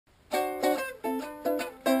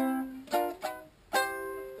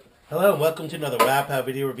Hello and welcome to another wow-pow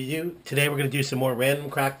video review. Today we're going to do some more random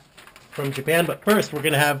crap from Japan, but first we're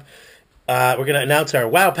going to announce our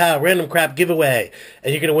wow-pow random crap giveaway,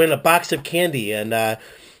 and you're going to win a box of candy. And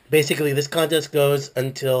basically, this contest goes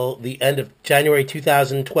until the end of January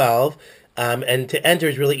 2012. And to enter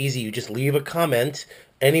is really easy. You just leave a comment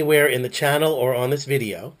anywhere in the channel or on this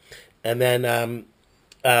video, and then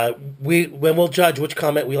we'll judge which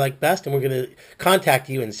comment we like best, and we're going to contact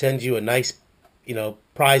you and send you a nice,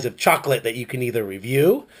 prize of chocolate that you can either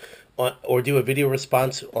review or do a video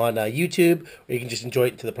response on YouTube, or you can just enjoy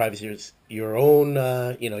it to the privacy of your own,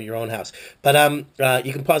 your own house. But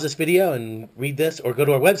you can pause this video and read this, or go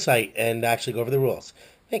to our website and actually go over the rules.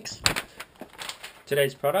 Thanks.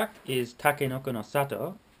 Today's product is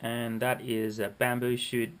Takenokonosato, and that is a bamboo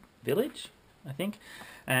shoot village, I think.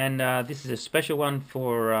 And this is a special one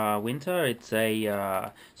for winter. It's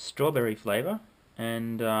a strawberry flavor,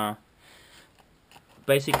 and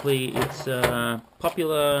basically it's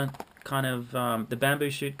popular kind of the bamboo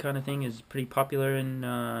shoot kind of thing is pretty popular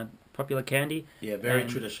in popular candy. Yeah, very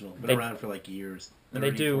traditional. Been around for like years. And they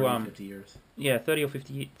do 40, 50 years. Yeah, 30 or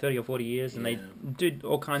 40 years, and they do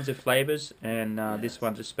all kinds of flavors, and this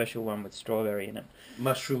one's a special one with strawberry in it.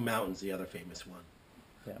 Mushroom Mountain's the other famous one.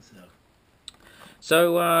 Yeah.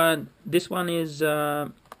 So this one is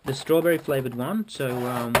the strawberry flavored one,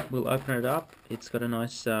 so we'll open it up. It's got a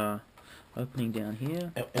nice opening down here.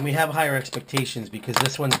 And we have higher expectations because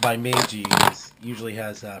this one's by Meiji, which usually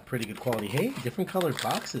has pretty good quality. Hey, different colored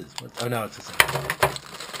boxes. Oh no, it's the same.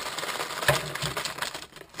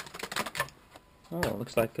 Oh, it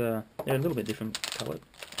looks like they're a little bit different colored.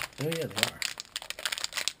 Oh yeah, they are.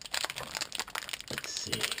 Let's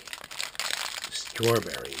see.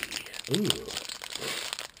 Strawberry. Ooh.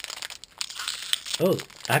 Oh,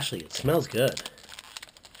 actually, it smells good.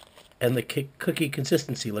 And the cookie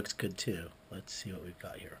consistency looks good too. Let's see what we've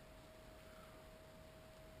got here.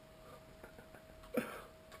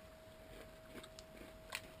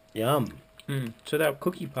 Yum. So that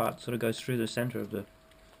cookie part sort of goes through the center of the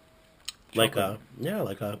chocolate.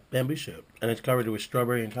 Like a bamboo shoot. And it's covered with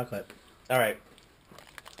strawberry and chocolate. All right.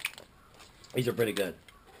 These are pretty good.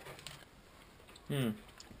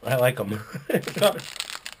 I like them.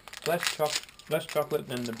 less chocolate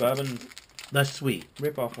than the bourbon. Less sweet.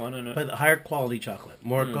 Rip-off one, isn't it? But higher quality chocolate.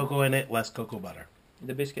 More cocoa in it, less cocoa butter.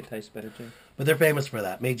 The biscuit tastes better too. But they're famous for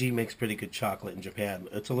that. Meiji makes pretty good chocolate in Japan.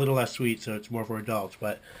 It's a little less sweet, so it's more for adults.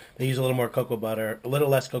 But they use a little more cocoa butter, a little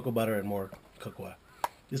less cocoa butter, and more cocoa.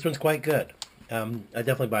 This one's quite good. I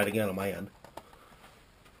definitely buy it again on my end.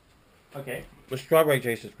 Okay. The strawberry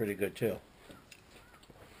taste is pretty good too.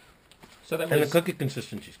 So and the cookie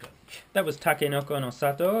consistency's good. That was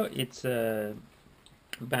Takenokonosato. It's a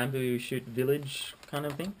bamboo shoot village kind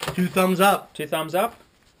of thing. 2 thumbs up. 2 thumbs up.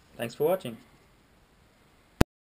 Thanks for watching.